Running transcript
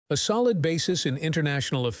A solid basis in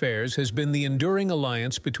international affairs has been the enduring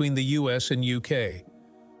alliance between the US and UK.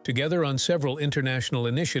 Together on several international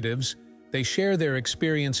initiatives, they share their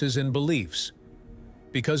experiences and beliefs.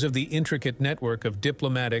 Because of the intricate network of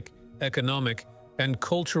diplomatic, economic, and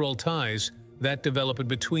cultural ties that developed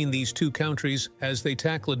between these two countries as they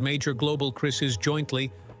tackled major global crises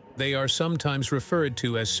jointly, they are sometimes referred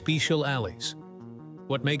to as special allies.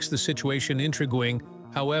 What makes the situation intriguing,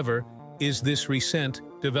 however, is this recent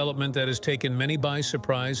development that has taken many by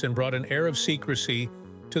surprise and brought an air of secrecy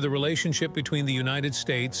to the relationship between the United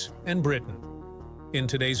States and Britain. In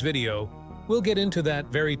today's video, we'll get into that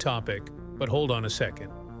very topic, but hold on a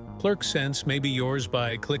second. Plurk Sense may be yours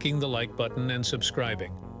by clicking the like button and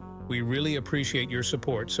subscribing. We really appreciate your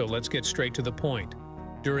support, so let's get straight to the point.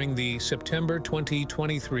 During the September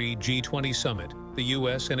 2023 G20 summit, the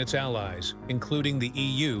US and its allies, including the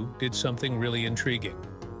EU, did something really intriguing.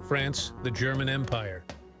 France, the German Empire,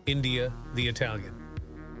 India, the Italian.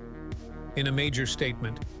 In a major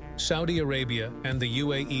statement, Saudi Arabia and the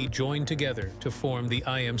UAE joined together to form the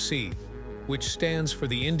IMC, which stands for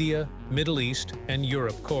the India, Middle East, and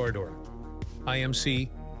Europe Corridor. IMC,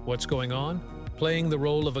 what's going on? Playing the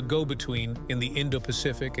role of a go-between in the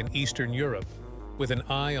Indo-Pacific and Eastern Europe, with an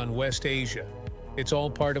eye on West Asia. It's all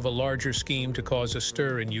part of a larger scheme to cause a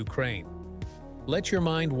stir in Ukraine. Let your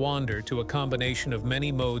mind wander to a combination of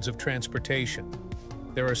many modes of transportation.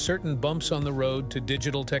 There are certain bumps on the road to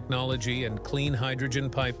digital technology and clean hydrogen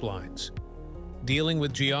pipelines. Dealing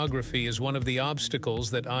with geography is one of the obstacles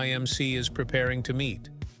that IMC is preparing to meet.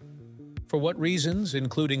 For what reasons,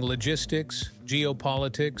 including logistics,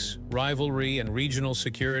 geopolitics, rivalry, and regional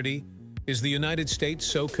security, is the United States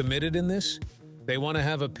so committed in this? They want to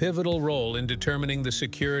have a pivotal role in determining the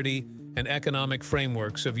security and economic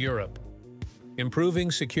frameworks of Europe.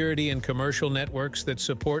 Improving security and commercial networks that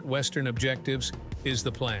support Western objectives is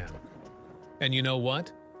the plan. And you know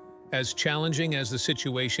what? As challenging as the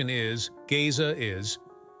situation is, Gaza is,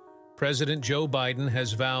 President Joe Biden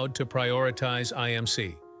has vowed to prioritize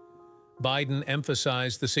IMC. Biden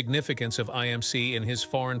emphasized the significance of IMC in his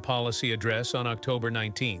foreign policy address on October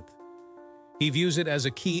 19th. He views it as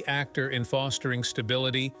a key actor in fostering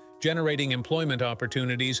stability, generating employment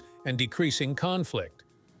opportunities, and decreasing conflict.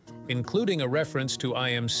 Including a reference to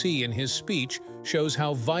IMC in his speech shows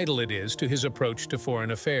how vital it is to his approach to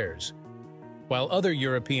foreign affairs. While other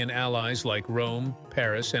European allies like Rome,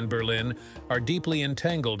 Paris, and Berlin are deeply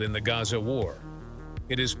entangled in the Gaza war,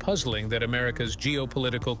 it is puzzling that America's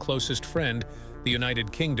geopolitical closest friend, the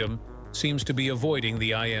United Kingdom, seems to be avoiding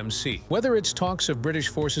the IMC. Whether it's talks of British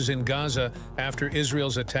forces in Gaza after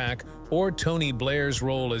Israel's attack or Tony Blair's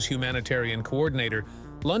role as humanitarian coordinator,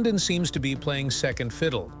 London seems to be playing second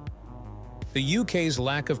fiddle. The UK's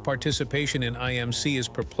lack of participation in IMC is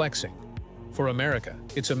perplexing. For America,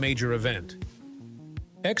 it's a major event.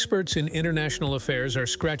 Experts in international affairs are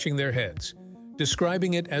scratching their heads,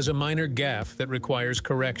 describing it as a minor gaffe that requires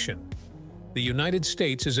correction. The United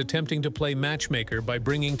States is attempting to play matchmaker by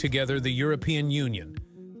bringing together the European Union,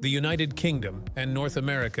 the United Kingdom, and North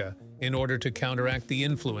America in order to counteract the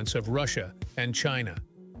influence of Russia and China.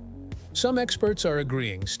 Some experts are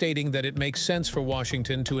agreeing, stating that it makes sense for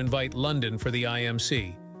Washington to invite London for the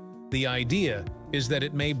IMC. The idea is that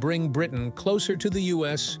it may bring Britain closer to the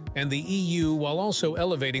US and the EU while also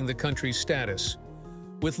elevating the country's status.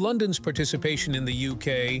 With London's participation in the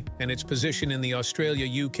UK and its position in the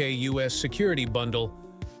Australia-UK-US security bundle,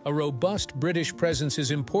 a robust British presence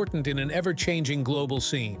is important in an ever-changing global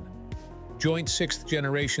scene. Joint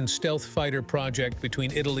sixth-generation stealth fighter project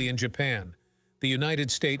between Italy and Japan. The United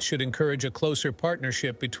States should encourage a closer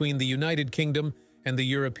partnership between the United Kingdom and the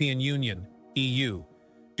European Union, EU,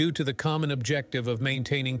 due to the common objective of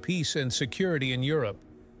maintaining peace and security in Europe.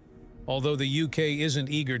 Although the UK isn't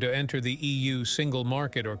eager to enter the EU single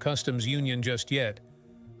market or customs union just yet,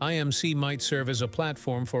 IMC might serve as a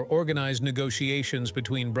platform for organized negotiations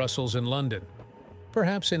between Brussels and London,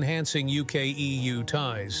 perhaps enhancing UK-EU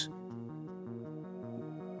ties.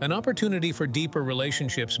 An opportunity for deeper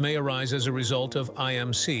relationships may arise as a result of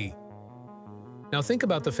IMC. Now think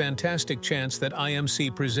about the fantastic chance that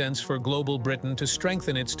IMC presents for global Britain to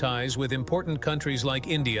strengthen its ties with important countries like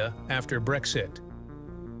India after Brexit.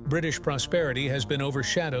 British prosperity has been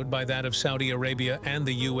overshadowed by that of Saudi Arabia and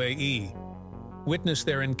the UAE. Witness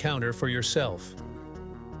their encounter for yourself.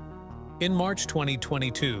 In March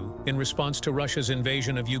 2022, in response to Russia's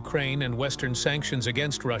invasion of Ukraine and Western sanctions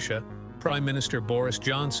against Russia, Prime Minister Boris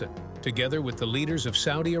Johnson, together with the leaders of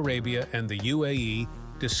Saudi Arabia and the UAE,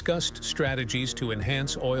 discussed strategies to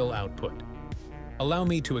enhance oil output. Allow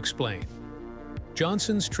me to explain.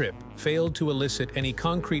 Johnson's trip failed to elicit any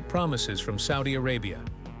concrete promises from Saudi Arabia,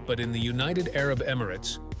 but in the United Arab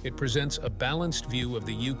Emirates, it presents a balanced view of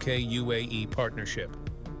the UK-UAE partnership,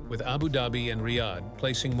 with Abu Dhabi and Riyadh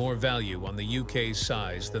placing more value on the UK's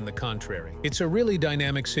size than the contrary. It's a really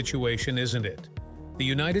dynamic situation, isn't it? The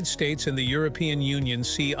United States and the European Union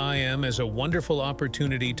see IM as a wonderful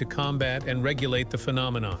opportunity to combat and regulate the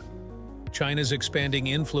phenomenon. China's expanding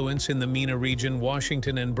influence in the MENA region,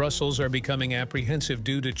 Washington and Brussels are becoming apprehensive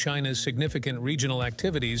due to China's significant regional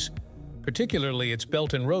activities, particularly its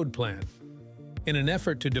Belt and Road Plan. In an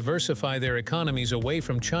effort to diversify their economies away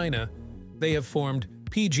from China, they have formed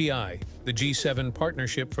PGI, the G7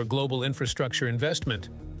 Partnership for Global Infrastructure Investment,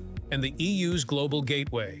 and the EU's Global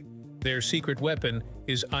Gateway. Their secret weapon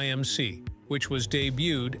is IMC, which was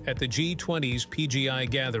debuted at the G20's PGI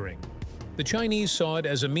gathering. The Chinese saw it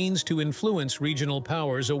as a means to influence regional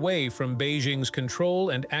powers away from Beijing's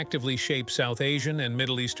control and actively shape South Asian and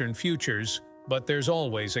Middle Eastern futures, but there's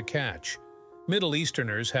always a catch. Middle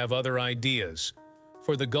Easterners have other ideas.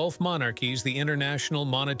 For the Gulf monarchies, the International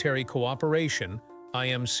Monetary Cooperation,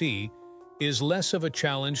 IMC, is less of a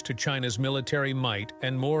challenge to China's military might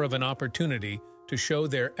and more of an opportunity to show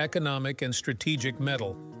their economic and strategic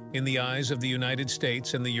mettle in the eyes of the United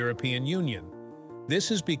States and the European Union.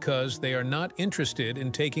 This is because they are not interested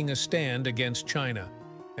in taking a stand against China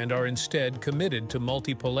and are instead committed to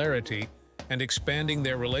multipolarity and expanding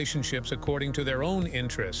their relationships according to their own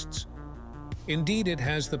interests. Indeed, it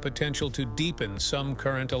has the potential to deepen some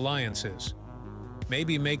current alliances,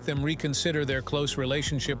 maybe make them reconsider their close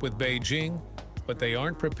relationship with Beijing, but they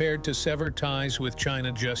aren't prepared to sever ties with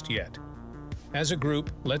China just yet. As a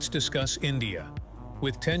group, let's discuss India.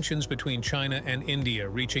 With tensions between China and India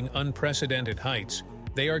reaching unprecedented heights,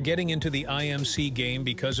 they are getting into the IMC game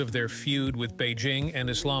because of their feud with Beijing and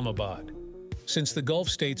Islamabad. Since the Gulf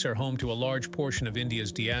states are home to a large portion of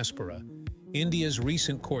India's diaspora, India's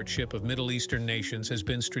recent courtship of Middle Eastern nations has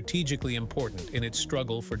been strategically important in its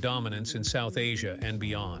struggle for dominance in South Asia and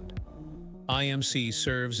beyond. IMC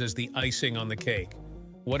serves as the icing on the cake.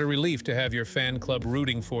 What a relief to have your fan club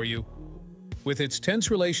rooting for you. With its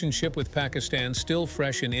tense relationship with Pakistan still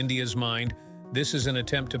fresh in India's mind, this is an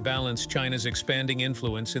attempt to balance China's expanding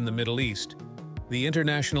influence in the Middle East. The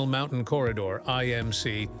International Mountain Corridor,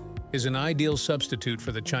 IMC, is an ideal substitute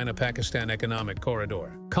for the China-Pakistan Economic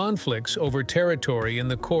Corridor. Conflicts over territory in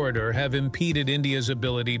the corridor have impeded India's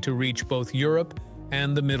ability to reach both Europe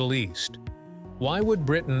and the Middle East. Why would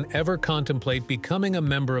Britain ever contemplate becoming a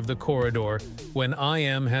member of the corridor when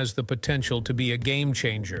IM has the potential to be a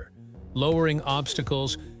game-changer, lowering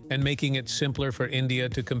obstacles and making it simpler for India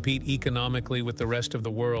to compete economically with the rest of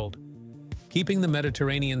the world? Keeping the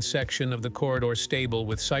Mediterranean section of the corridor stable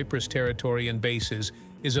with Cyprus territory and bases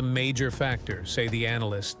is a major factor, say the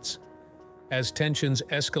analysts. As tensions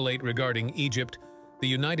escalate regarding Egypt, the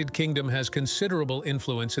United Kingdom has considerable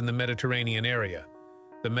influence in the Mediterranean area,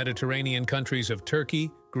 the Mediterranean countries of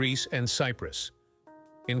Turkey, Greece, and Cyprus.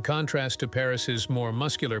 In contrast to Paris's more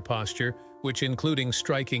muscular posture, which including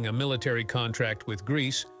striking a military contract with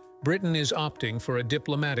Greece, Britain is opting for a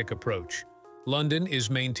diplomatic approach. London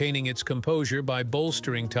is maintaining its composure by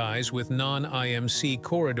bolstering ties with non-IMC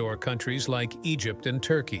corridor countries like Egypt and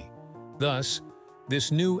Turkey. Thus,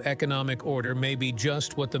 this new economic order may be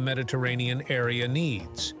just what the Mediterranean area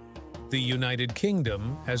needs. The United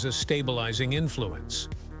Kingdom has a stabilizing influence.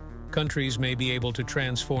 Countries may be able to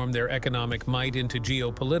transform their economic might into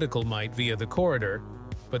geopolitical might via the corridor,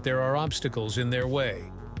 but there are obstacles in their way.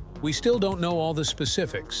 We still don't know all the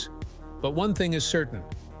specifics, but one thing is certain: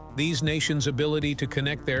 these nations' ability to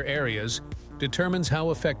connect their areas determines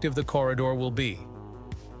how effective the corridor will be.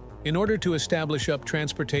 In order to establish up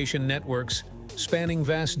transportation networks spanning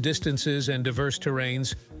vast distances and diverse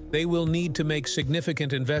terrains, they will need to make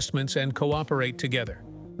significant investments and cooperate together,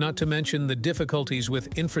 not to mention the difficulties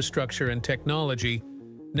with infrastructure and technology.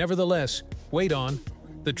 Nevertheless, wait on.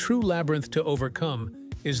 The true labyrinth to overcome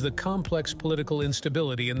is the complex political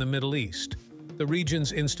instability in the Middle East. The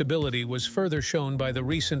region's instability was further shown by the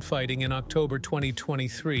recent fighting in October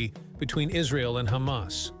 2023 between Israel and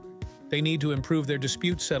Hamas. They need to improve their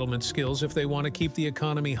dispute settlement skills if they want to keep the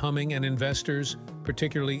economy humming and investors,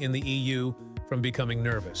 particularly in the EU, from becoming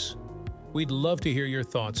nervous. We'd love to hear your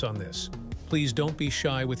thoughts on this. Please don't be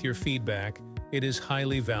shy with your feedback. It is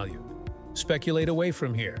highly valued. Speculate away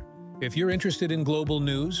from here. If you're interested in global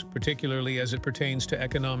news, particularly as it pertains to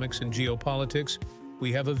economics and geopolitics,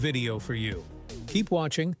 we have a video for you. Keep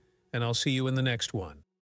watching, and I'll see you in the next one.